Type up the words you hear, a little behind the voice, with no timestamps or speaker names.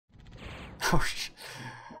Oh,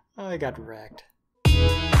 I got wrecked.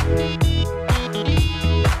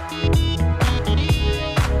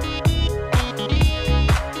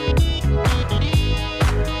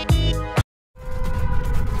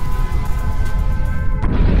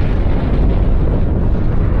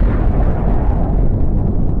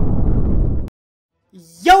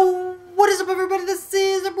 Yo, what is up everybody? This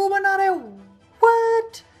is Bruchminati.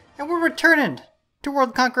 What? And we're returning to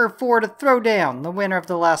World Conqueror 4 to throw down the winner of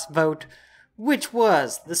the last vote, which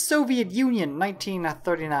was the Soviet Union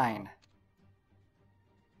 1939. I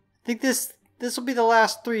think this will be the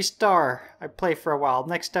last 3-star I play for a while.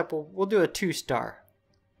 Next up we'll do a 2-star.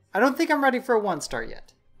 I don't think I'm ready for a 1-star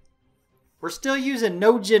yet. We're still using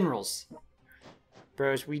no generals.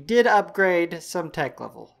 Bros, we did upgrade some tech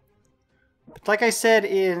level. But like I said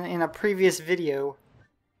in a previous video,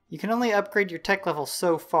 you can only upgrade your tech level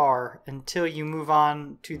so far until you move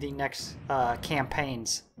on to the next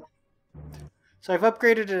campaigns. So I've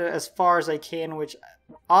upgraded it as far as I can, which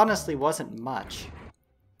honestly wasn't much.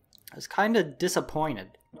 I was kind of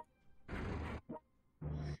disappointed.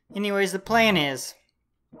 Anyways, the plan is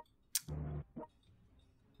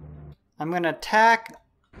I'm going to attack.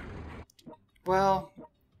 Well,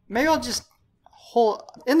 maybe I'll just hold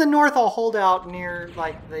in the north. I'll hold out near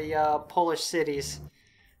like the Polish cities,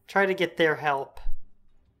 try to get their help.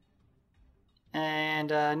 And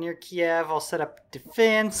near Kiev, I'll set up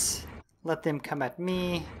defense, let them come at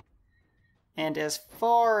me. And as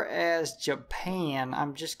far as Japan,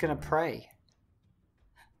 I'm just gonna pray.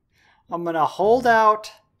 I'm gonna hold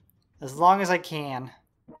out as long as I can.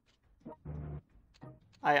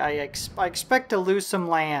 I expect to lose some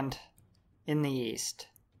land in the east,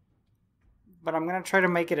 but I'm gonna try to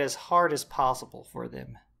make it as hard as possible for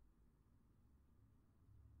them.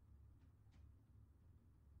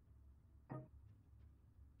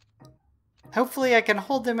 Hopefully I can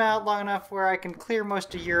hold them out long enough where I can clear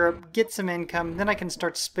most of Europe, get some income, then I can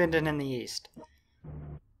start spending in the east.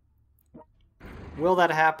 Will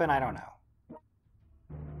that happen? I don't know.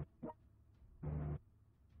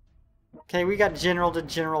 Okay, we got general to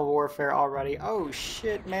general warfare already. Oh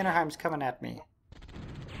shit, Mannerheim's coming at me.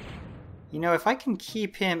 You know, if I can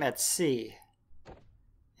keep him at sea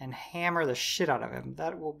and hammer the shit out of him,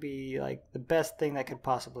 that will be like the best thing that could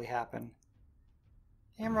possibly happen.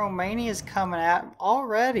 And Romania's coming at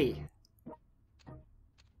already.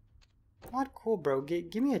 Not cool, bro.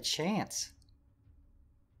 Give me a chance.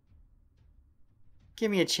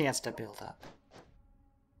 Give me a chance to build up.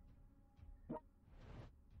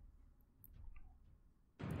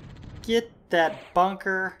 Get that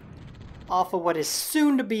bunker off of what is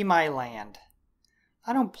soon to be my land.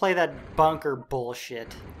 I don't play that bunker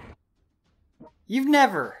bullshit. You've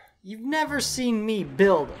never seen me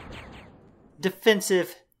build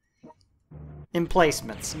defensive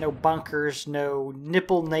emplacements. No bunkers, no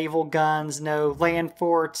nipple naval guns, no land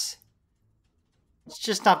forts. It's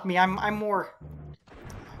just not me. I'm more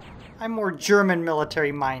German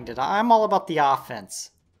military minded. I'm all about the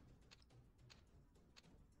offense.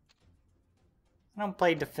 I don't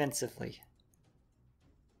play defensively.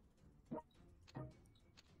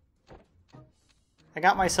 I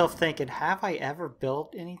got myself thinking, have I ever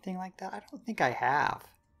built anything like that? I don't think I have.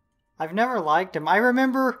 I've never liked them. I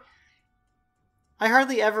remember I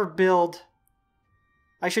hardly ever build.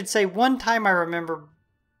 I should say one time I remember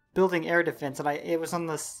building air defense, and it was on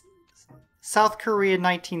the South Korea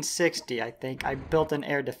 1960, I think. I built an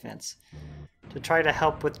air defense to try to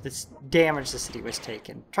help with this damage the city was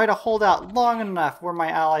taking. Try to hold out long enough where my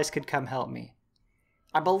allies could come help me.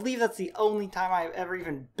 I believe that's the only time I've ever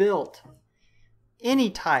even built any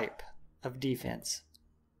type of defense.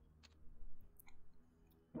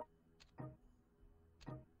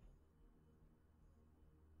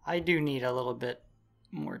 I do need a little bit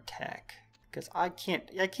more tech, because I can't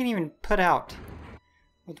even put out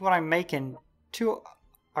with what I'm making 2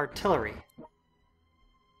 artillery,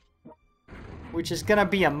 which is gonna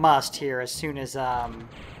be a must here as soon as I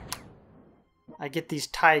get these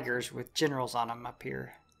tigers with generals on them up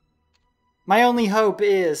here. My only hope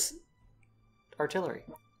is artillery.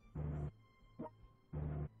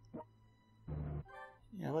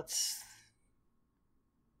 Yeah, let's.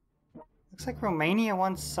 Looks like Romania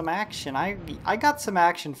wants some action. I got some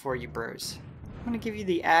action for you, bros. I'm going to give you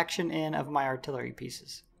the action in of my artillery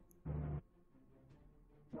pieces.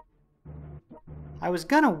 I was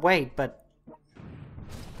going to wait, but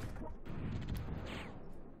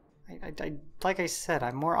like I said,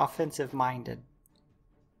 I'm more offensive minded.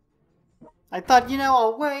 I thought, you know,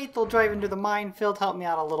 I'll wait. They'll drive into the minefield, help me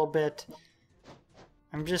out a little bit.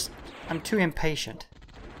 I'm too impatient.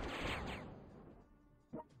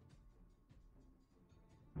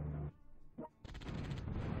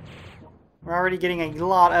 We're already getting a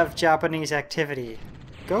lot of Japanese activity.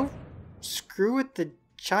 Go screw with the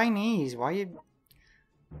Chinese. Why you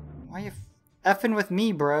effing with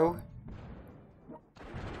me, bro?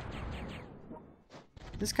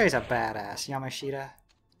 This guy's a badass, Yamashita.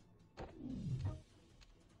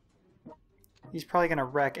 He's probably gonna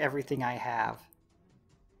wreck everything I have.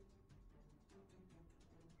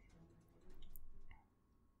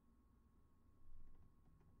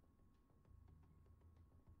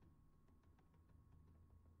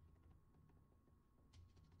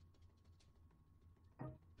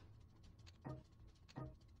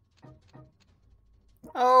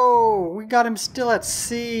 Oh, we got him still at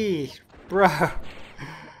sea. Bro,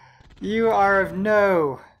 you are of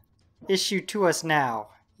no issue to us now.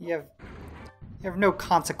 You have no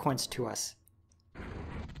consequence to us.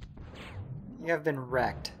 You have been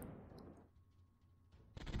wrecked.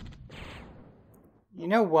 You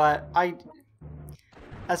know what?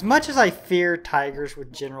 As much as I fear tigers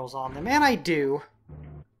with generals on them, and I do,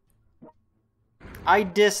 I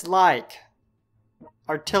dislike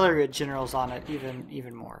artillery with generals on it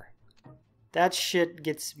even more. That shit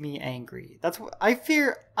gets me angry. That's what I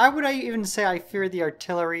fear. I would even say I fear the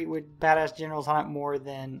artillery with badass generals on it more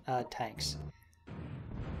than tanks.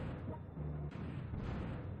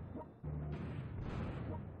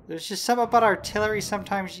 There's just something about artillery,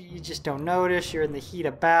 sometimes you just don't notice. You're in the heat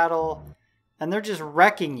of battle, and they're just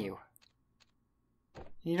wrecking you.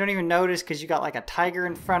 You don't even notice because you got like a tiger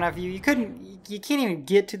in front of you. You can't even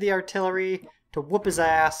get to the artillery to whoop his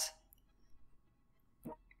ass.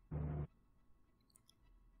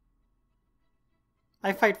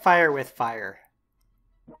 I fight fire with fire.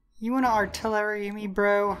 You wanna artillery me,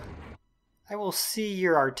 bro? I will see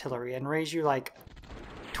your artillery and raise you like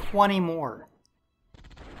 20 more.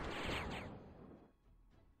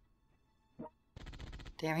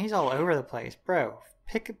 Damn, he's all over the place. Bro,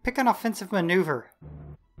 pick an offensive maneuver.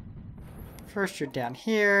 First you're down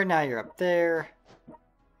here, now you're up there.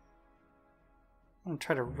 I'm gonna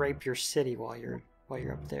try to rape your city while you're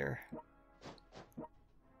up there.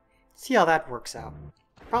 See how that works out.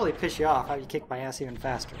 Probably piss you off how you kick my ass even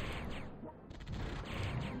faster.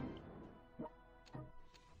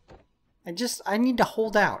 I need to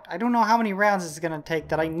hold out. I don't know how many rounds it's gonna take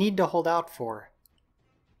that I need to hold out for.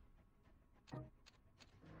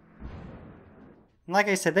 And like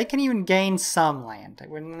I said, they can even gain some land,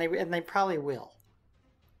 and they probably will.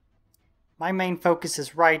 My main focus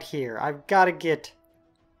is right here. I've got to get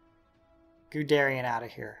Guderian out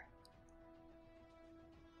of here.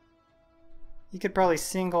 He could probably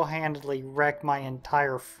single-handedly wreck my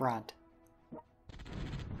entire front.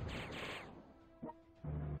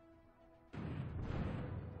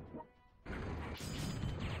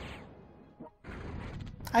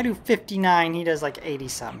 I do 59, he does like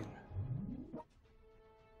 80-something.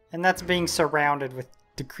 And that's being surrounded with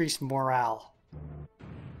decreased morale.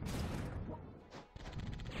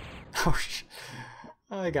 Oh,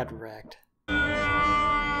 I got wrecked.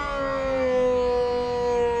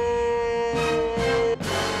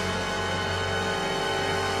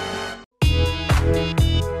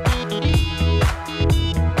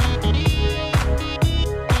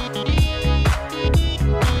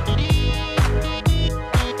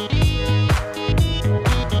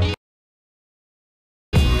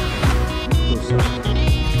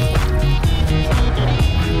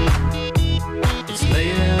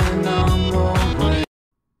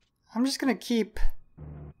 I'm just gonna keep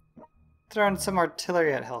throwing some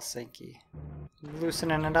artillery at Helsinki.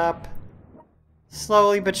 Loosening it up.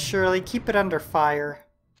 Slowly but surely, keep it under fire.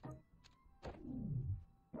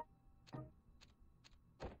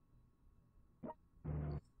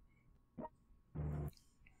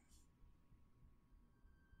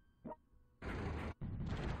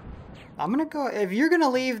 I'm gonna go, if you're gonna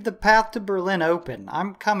leave the path to Berlin open,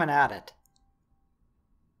 I'm coming at it.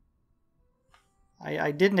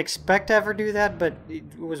 I didn't expect to ever do that, but it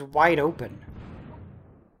was wide open.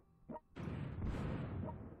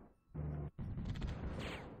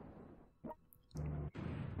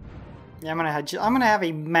 Yeah, I'm gonna have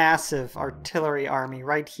a massive artillery army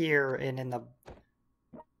right here and in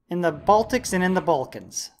the Baltics and in the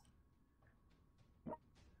Balkans.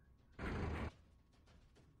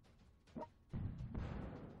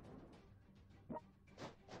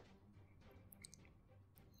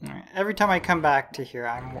 Every time I come back to here,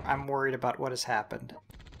 I'm worried about what has happened.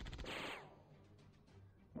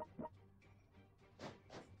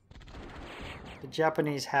 The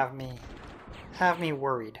Japanese have me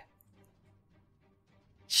worried.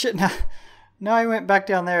 Shit! Now I went back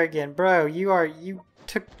down there again, bro. You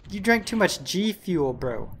drank too much G fuel,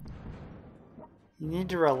 bro. You need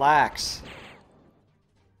to relax.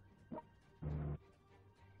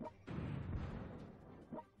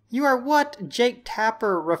 You are what Jake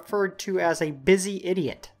Tapper referred to as a busy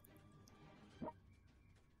idiot.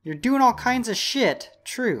 You're doing all kinds of shit,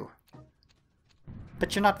 true.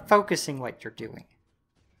 But you're not focusing what you're doing.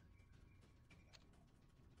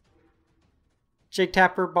 Jake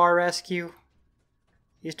Tapper Bar Rescue.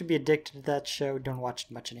 Used to be addicted to that show, don't watch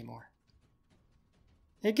it much anymore.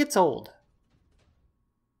 It gets old.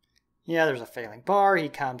 Yeah, there's a failing bar, he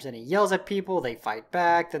comes in, he yells at people, they fight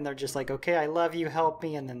back, then they're just like, okay, I love you, help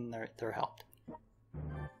me, and then they're helped.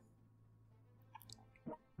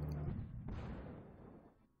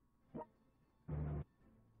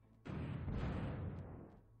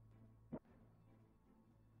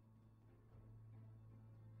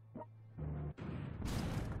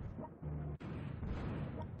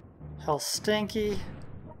 Hell stinky.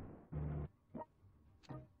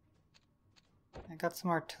 I got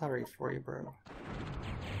some artillery for you, bro.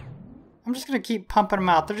 I'm just gonna keep pumping them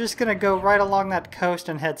out. They're just gonna go right along that coast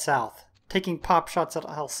and head south, taking pop shots at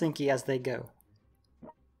Helsinki as they go.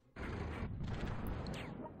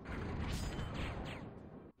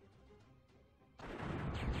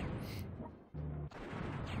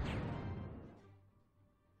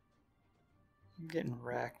 I'm getting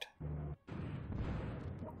wrecked.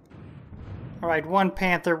 Alright, one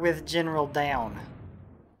Panther with General down.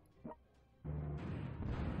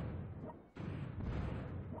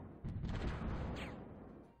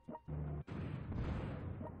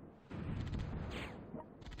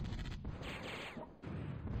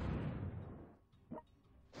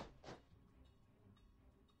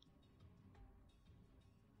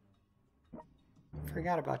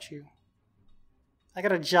 Forgot about you. I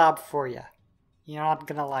got a job for you. You're not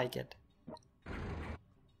gonna like it.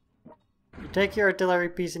 You take your artillery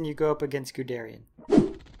piece and you go up against Guderian.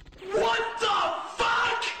 What the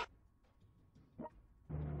fuck?!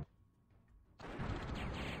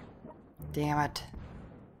 Damn it.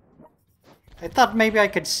 I thought maybe I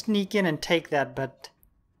could sneak in and take that, but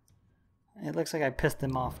it looks like I pissed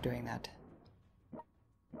them off doing that.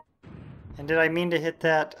 And did I mean to hit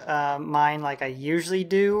that mine like I usually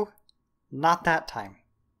do? Not that time.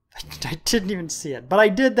 I didn't even see it, but I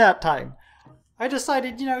did that time. I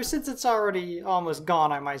decided, you know, since it's already almost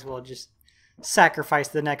gone, I might as well just sacrifice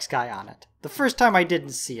the next guy on it. The first time I didn't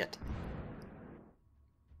see it.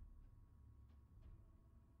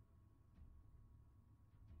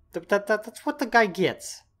 That's what the guy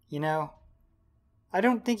gets, you know? I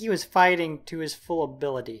don't think he was fighting to his full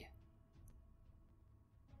ability.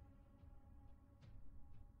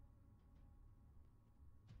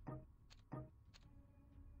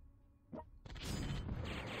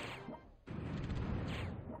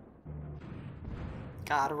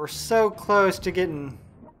 God, we're so close to getting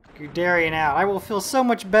Guderian out. I will feel so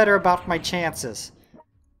much better about my chances.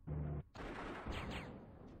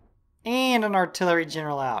 And an artillery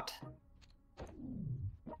general out.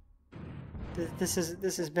 This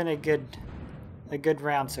has been a good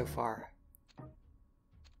round so far.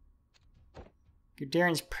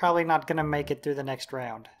 Guderian's probably not going to make it through the next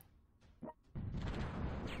round.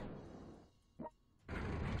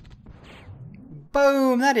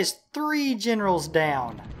 Boom! That is 3 generals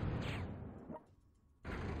down.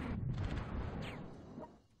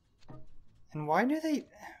 And why do they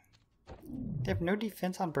have no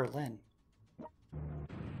defense on Berlin?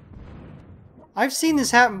 I've seen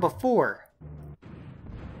this happen before.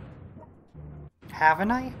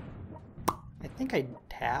 Haven't I? I think I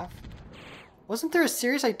have. Wasn't there a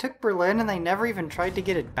series I took Berlin and they never even tried to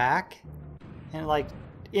get it back? And like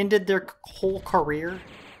ended their whole career?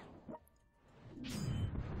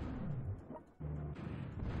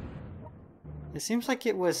 It seems like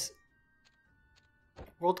it was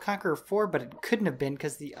World Conqueror 4, but it couldn't have been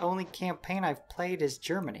because the only campaign I've played is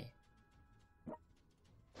Germany.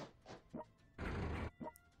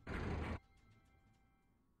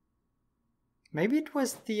 Maybe it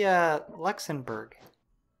was the Luxembourg.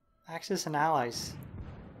 Axis and Allies.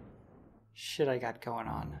 Shit I got going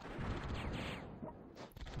on.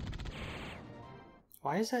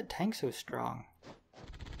 Why is that tank so strong?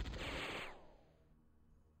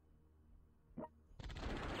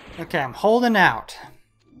 Okay, I'm holding out.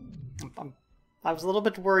 I was a little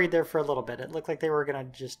bit worried there for a little bit. It looked like they were going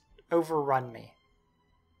to just overrun me.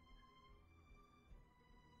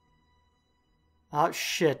 Oh,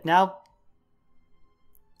 shit. Now...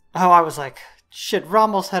 Oh, I was like, shit,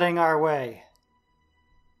 Rommel's heading our way.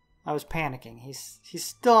 I was panicking. He's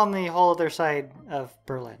still on the whole other side of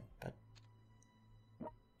Berlin, but...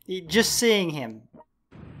 just seeing him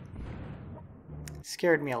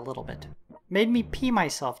scared me a little bit. Made me pee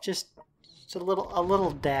myself, just a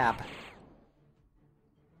little dab.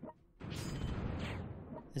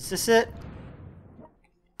 Is this it?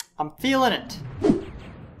 I'm feeling it.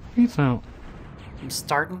 Peace out. I'm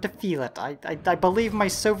starting to feel it. I believe my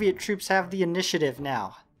Soviet troops have the initiative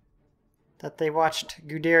now. That they watched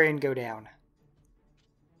Guderian go down.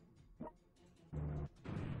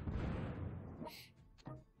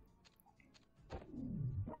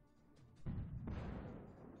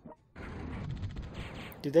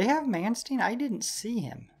 Do they have Manstein? I didn't see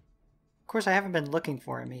him. Of course, I haven't been looking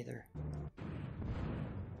for him either.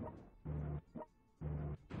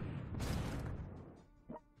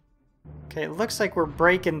 Okay, it looks like we're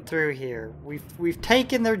breaking through here. We've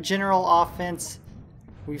taken their general offense.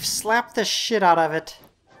 We've slapped the shit out of it.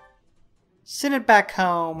 Sent it back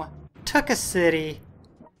home. Took a city.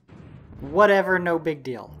 Whatever, no big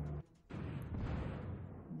deal.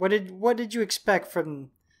 What did you expect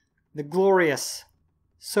from the glorious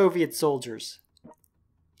Soviet soldiers?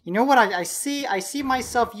 You know what I see? I see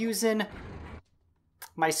myself using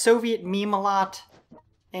my Soviet meme a lot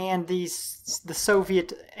and the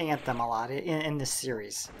Soviet anthem a lot in this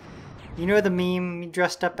series. You know the meme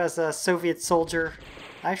dressed up as a Soviet soldier?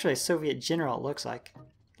 Actually a Soviet general it looks like.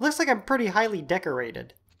 It looks like I'm pretty highly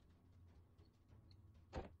decorated.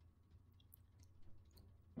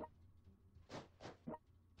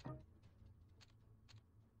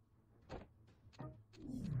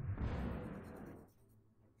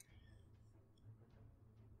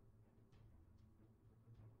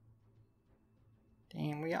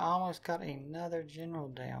 Damn, we almost got another general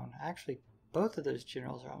down. Actually, both of those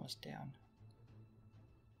generals are almost down.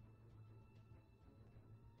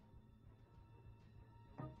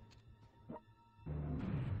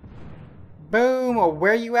 Boom! Oh,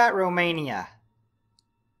 where you at, Romania?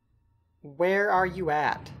 Where are you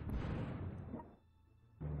at?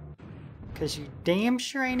 Because you damn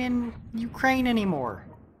sure ain't in Ukraine anymore.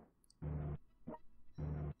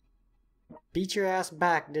 Beat your ass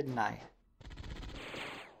back, didn't I?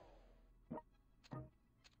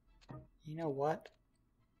 You know what?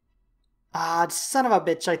 Ah, son of a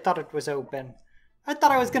bitch, I thought it was open. I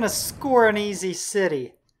thought I was gonna score an easy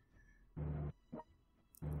city.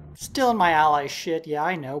 Still in my ally shit, yeah,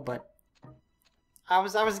 I know, but I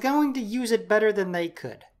was going to use it better than they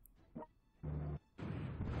could.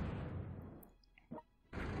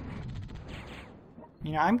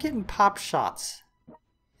 You know, I'm getting pop shots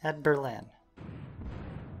at Berlin.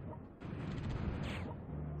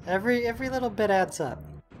 Every little bit adds up.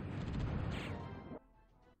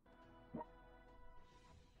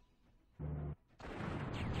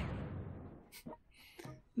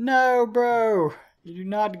 No, bro! You do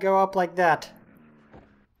not go up like that.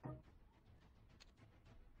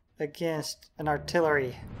 Against an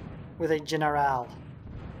artillery with a general.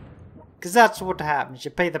 Because that's what happens. You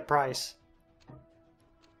pay the price.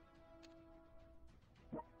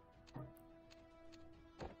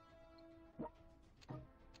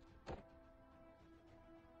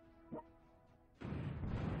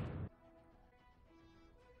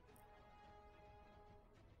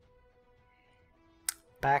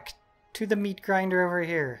 Back to the meat grinder over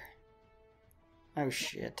here. Oh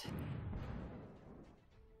shit.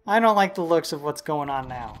 I don't like the looks of what's going on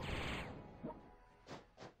now.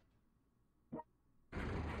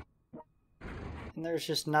 And there's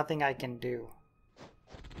just nothing I can do.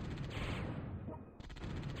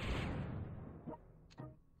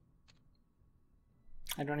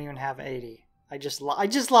 I don't even have 80. I just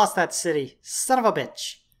lost that city. Son of a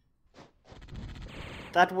bitch.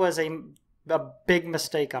 That was a big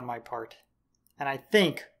mistake on my part. And I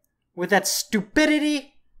think with that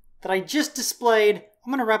stupidity that I just displayed,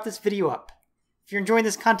 I'm going to wrap this video up. If you're enjoying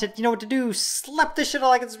this content, you know what to do. Slap this shit a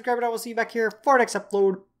like and subscribe, and I will see you back here for our next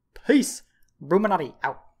upload. Peace. Bruchminati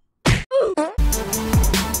out.